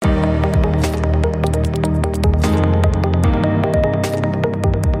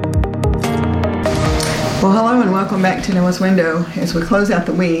Well, hello and welcome back to Noah's Window. As we close out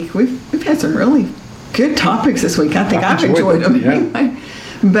the week, we've had some really good topics this week. I think I've enjoyed them anyway.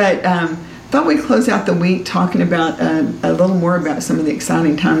 But thought we'd close out the week talking about a little more about some of the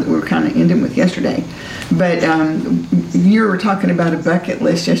exciting time that we were kind of ending with yesterday. But you were talking about a bucket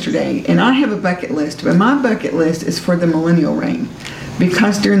list yesterday, and I have a bucket list, but my bucket list is for the millennial reign.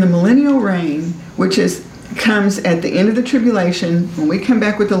 Because during the millennial reign, which comes at the end of the tribulation, when we come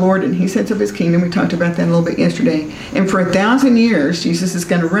back with the Lord and He sets up His kingdom, we talked about that a little bit yesterday, and for 1,000 years Jesus is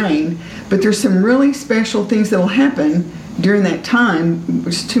going to reign, but there's some really special things that will happen during that time,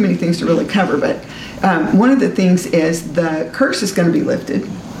 which is too many things to really cover, but one of the things is the curse is going to be lifted.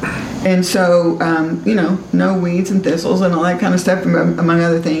 And so, no weeds and thistles and all that kind of stuff, among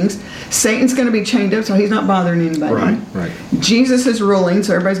other things. Satan's going to be chained up, so he's not bothering anybody. Right. Jesus is ruling,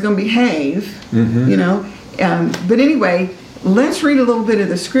 so everybody's going to behave, But anyway, let's read a little bit of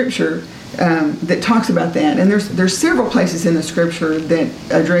the scripture that talks about that. And there's several places in the scripture that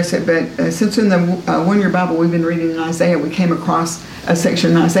address it, but since in the one-year Bible we've been reading in Isaiah, we came across a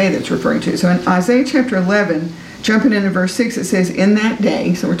section in Isaiah that's referring to. So in Isaiah chapter 11, jumping into verse 6, it says, "In that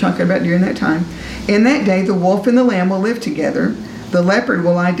day," so we're talking about during that time, "In that day the wolf and the lamb will live together. The leopard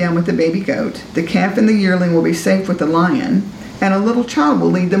will lie down with the baby goat. The calf and the yearling will be safe with the lion, and a little child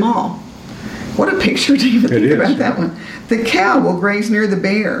will lead them all." What a picture to even think about that one. "The cow will graze near the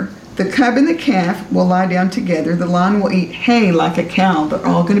bear. The cub and the calf will lie down together. The lion will eat hay like a cow." They're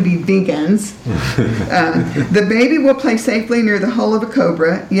all going to be vegans. "The baby will play safely near the hole of a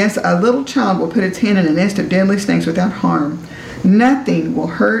cobra. Yes, a little child will put its hand in a nest of deadly snakes without harm. Nothing will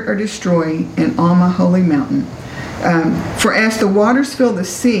hurt or destroy in all my holy mountain. For as the waters fill the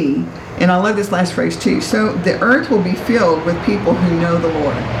sea," and I love this last phrase too, "so the earth will be filled with people who know the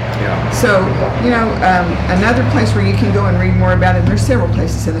Lord." Yeah. So, another place where you can go and read more about it, and there's several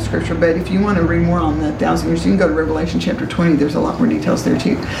places in the scripture, but if you want to read more on the 1,000 years, you can go to Revelation chapter 20. There's a lot more details there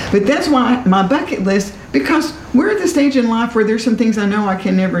too. But that's why my bucket list, because we're at the stage in life where there's some things I know I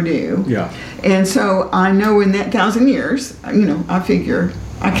can never do. Yeah. And so I know in that 1,000 years, I figure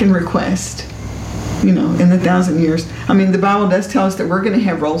I can request, in the 1,000 years. I mean, the Bible does tell us that we're going to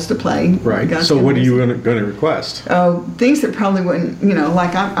have roles to play. Right. God's So what are you going to request? Oh, things that probably wouldn't,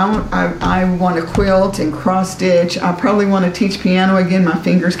 like I want to quilt and cross stitch. I probably want to teach piano again. My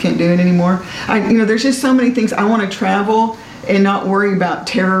fingers can't do it anymore. There's just so many things. I want to travel and not worry about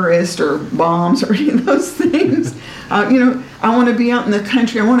terrorists or bombs or any of those things. I want to be out in the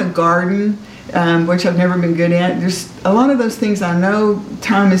country. I want to garden. Which I've never been good at. There's a lot of those things I know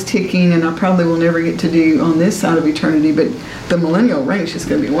time is ticking and I probably will never get to do on this side of eternity, but the millennial reign is just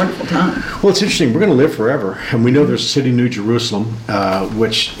going to be a wonderful time. Well, it's interesting. We're going to live forever, and we know there's a city, New Jerusalem,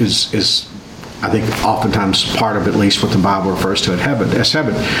 which is I think oftentimes part of at least what the Bible refers to as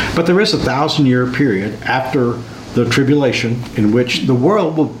heaven. But there is a 1,000-year period after the tribulation in which the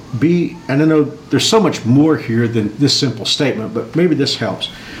world will be, and I know there's so much more here than this simple statement, but maybe this helps.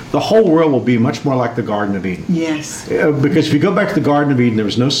 The whole world will be much more like the Garden of Eden. Yes. Because if you go back to the Garden of Eden, there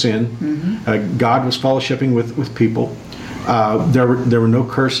was no sin. Mm-hmm. God was fellowshipping with people. There were no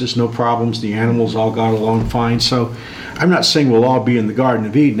curses, no problems. The animals all got along fine. So I'm not saying we'll all be in the Garden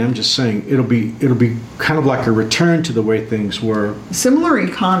of Eden. I'm just saying it'll be kind of like a return to the way things were. Similar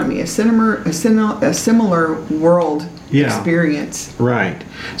economy, a similar world experience. Right.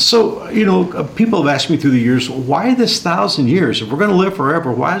 So, people have asked me through the years, why this 1,000 years? If we're going to live forever,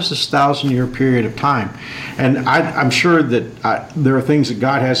 why is this 1,000-year period of time? And I'm sure that there are things that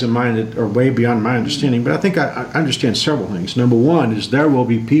God has in mind that are way beyond my understanding, but I think I understand several things. Number one is there will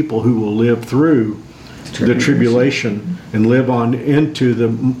be people who will live through the tribulation and live on into the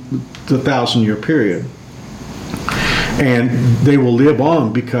 1,000-year period. And they will live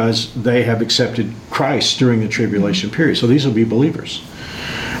on because they have accepted Christ during the tribulation period. So these will be believers.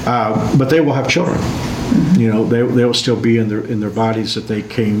 But they will have children. They will still be in their bodies that they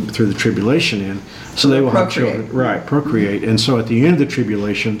came through the tribulation in. So they will have children. Right, procreate. And so at the end of the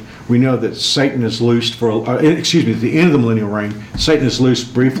tribulation, we know that Satan is loosed at the end of the millennial reign, Satan is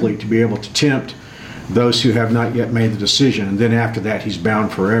loosed briefly to be able to tempt those who have not yet made the decision. And then after that, he's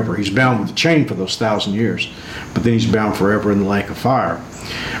bound forever. He's bound with a chain for those 1,000 years, but then he's bound forever in the lake of fire.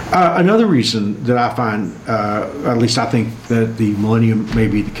 Another reason that I find, at least I think that the millennium may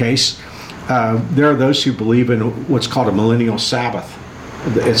be the case, there are those who believe in what's called a millennial Sabbath.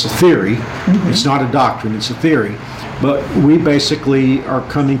 It's a theory. Mm-hmm. It's not a doctrine. It's a theory. But we basically are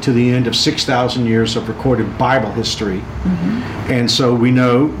coming to the end of 6,000 years of recorded Bible history. Mm-hmm. And so we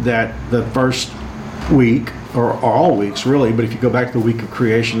know that the first week or all weeks really, but if you go back to the week of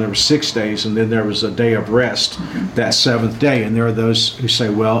creation, there were 6 days, and then there was a day of rest, that seventh day. And there are those who say,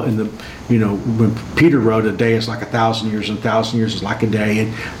 well, when Peter wrote, a day is like 1,000 years, and 1,000 years is like a day.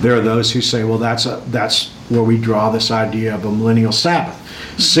 And there are those who say, well, that's where we draw this idea of a millennial Sabbath.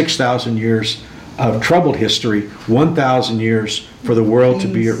 6,000 years of troubled history, 1,000 years for the world to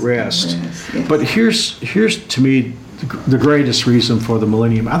be at rest. Yes. But here's to me the greatest reason for the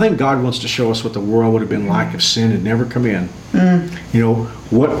millennium. I think God wants to show us what the world would have been like if sin had never come in.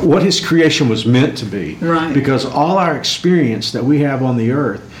 What his creation was meant to be. Right. Because all our experience that we have on the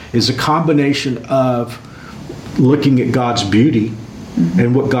earth is a combination of looking at God's beauty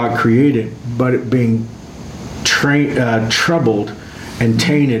and what God created, but it being troubled and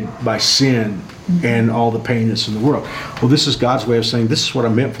tainted by sin and all the pain that's in the world. Well, this is God's way of saying, this is what I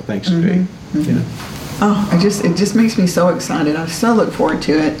meant for things to be. Oh, it just makes me so excited. I so look forward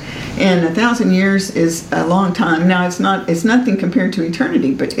to it. And 1,000 years is a long time. Now it's nothing compared to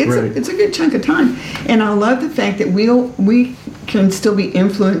eternity, but it's a good chunk of time. And I love the fact that we can still be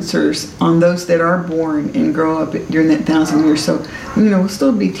influencers on those that are born and grow up during that 1,000 years. So, we'll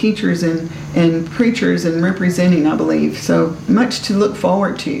still be teachers and preachers and representing, I believe. So much to look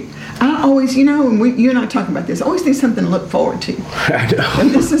forward to. I always, you and I talk about this, I always think something to look forward to. I know.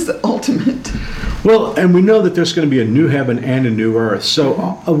 And this is the ultimate. Well, and we know that there's going to be a new heaven and a new earth. So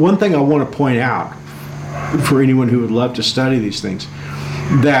one thing I want to point out for anyone who would love to study these things,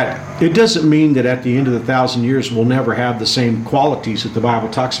 that it doesn't mean that at the end of the 1,000 years we'll never have the same qualities that the Bible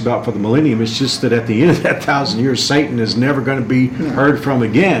talks about for the millennium. It's just that at the end of that 1,000 years, Satan is never going to be heard from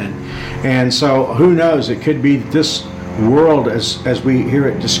again. And so who knows, it could be this world as we hear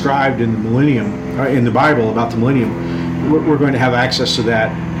it described in the millennium, in the Bible about the millennium, we're going to have access to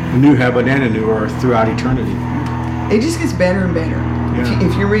that new heaven and a new earth throughout eternity. It just gets better and better. Yeah.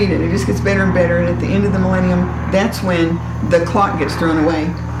 If you read it, it just gets better and better. And at the end of the millennium, that's when the clock gets thrown away,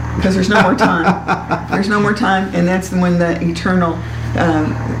 because there's no more time. There's no more time, and that's when the eternal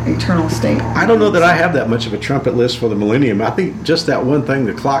state. I don't know that I have that much of a trumpet list for the millennium. I think just that one thing,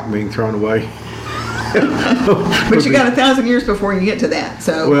 the clock being thrown away. But you got 1,000 years before you get to that.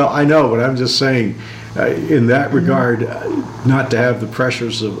 So. Well, I know, but I'm just saying, in that regard, not to have the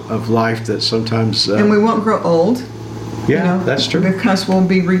pressures of life that sometimes... and we won't grow old. Yeah, that's true. Because we'll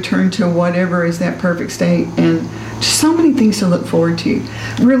be returned to whatever is that perfect state. And just so many things to look forward to.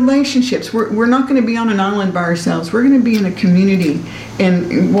 Relationships. We're not going to be on an island by ourselves. We're going to be in a community.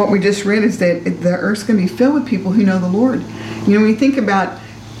 And what we just read is that the earth's going to be filled with people who know the Lord. When you think about...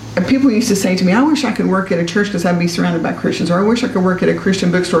 People used to say to me, I wish I could work at a church because I'd be surrounded by Christians, or I wish I could work at a Christian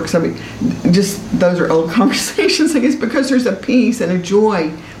bookstore because I'd be... those are old conversations, I guess, because there's a peace and a joy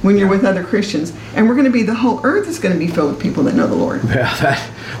when you're with other Christians. And we're going to be, the whole earth is going to be filled with people that know the Lord. Yeah,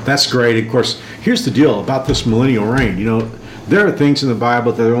 that's great. Of course, here's the deal about this millennial reign. There are things in the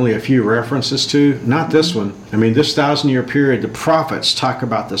Bible that there are only a few references to, not this one. I mean, this 1,000-year period, the prophets talk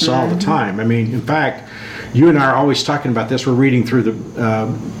about this all the time. I mean, in fact, you and I are always talking about this. We're reading through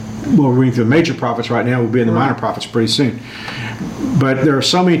we're reading through the major prophets right now. We'll be in the minor prophets pretty soon. But there are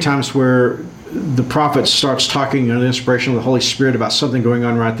so many times where the prophet starts talking under the inspiration of the Holy Spirit about something going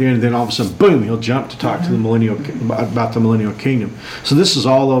on right there, and then all of a sudden, boom, he'll jump to talk to the about the millennial kingdom. So this is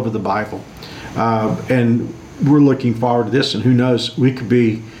all over the Bible, and we're looking forward to this. And who knows, we could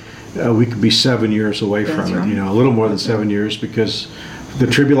be 7 years away from it. Right. A little more than 7 years, because the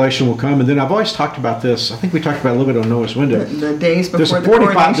tribulation will come. And then I've always talked about this. I think we talked about it a little bit on Noah's Window. The days before the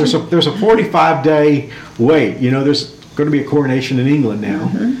coronation. There's a 45-day wait. There's going to be a coronation in England now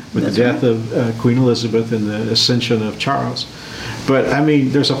with the death of Queen Elizabeth and the ascension of Charles. But, I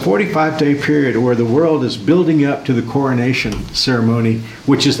mean, there's a 45-day period where the world is building up to the coronation ceremony,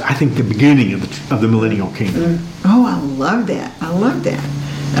 which is, I think, the beginning of the millennial kingdom. Oh, I love that.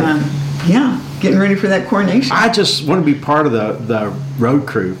 Getting ready for that coronation. I just want to be part of the road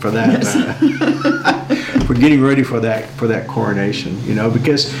crew for that. Yes. For getting ready for that coronation,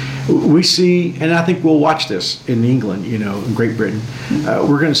 because we see, and I think we'll watch this in England, in Great Britain.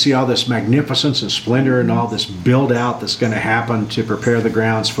 We're going to see all this magnificence and splendor and all this build out that's going to happen to prepare the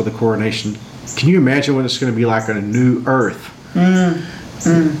grounds for the coronation. Can you imagine what it's going to be like on a new earth?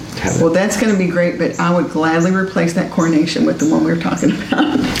 Well, that's going to be great, but I would gladly replace that coronation with the one we were talking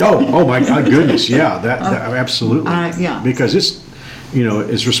about. oh my goodness, yeah, that absolutely. Because it's,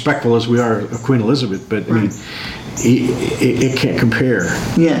 as respectful as we are of Queen Elizabeth, but I mean, it can't compare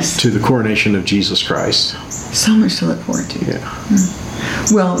to the coronation of Jesus Christ. So much to look forward to. Yeah.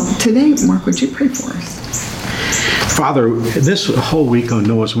 Well, today, Mark, would you pray for us? Father, this whole week on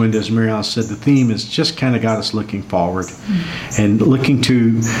Noah's Window, as Mary Alice said, the theme has just kind of got us looking forward and looking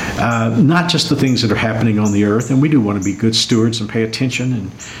to not just the things that are happening on the earth, and we do want to be good stewards and pay attention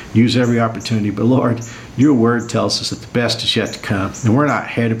and use every opportunity, but Lord, your word tells us that the best is yet to come, and we're not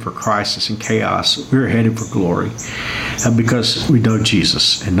headed for crisis and chaos. We're headed for glory because we know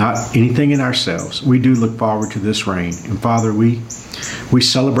Jesus and not anything in ourselves. We do look forward to this reign, and Father, we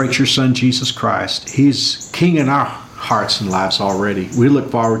celebrate your Son, Jesus Christ. He's King in our hearts and lives already. We look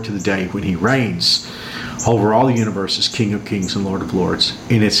forward to the day when he reigns over all the universe as King of Kings and Lord of Lords.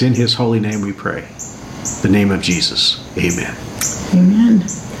 And it's in his holy name we pray. The name of Jesus. Amen. Amen.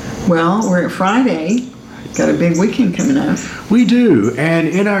 Well, we're at Friday. Got a big weekend coming up. We do. And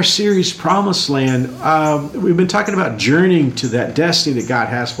in our series, Promised Land, we've been talking about journeying to that destiny that God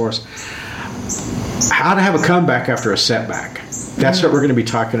has for us. How to have a comeback after a setback. That's what we're going to be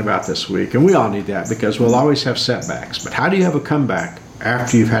talking about this week. And we all need that because we'll always have setbacks. But how do you have a comeback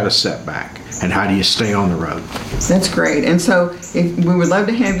after you've had a setback? And how do you stay on the road? That's great. And so we would love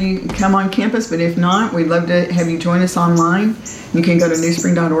to have you come on campus, but if not, we'd love to have you join us online. You can go to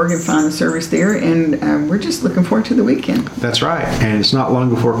newspring.org and find the service there. And we're just looking forward to the weekend. That's right. And it's not long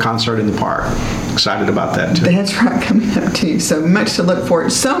before a concert in the park. Excited about that, too. That's right, coming up, too. So much to look forward to.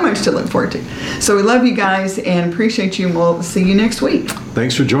 So much to look forward to. So we love you guys and appreciate you. And we'll see you next week.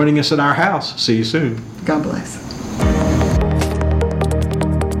 Thanks for joining us at our house. See you soon. God bless.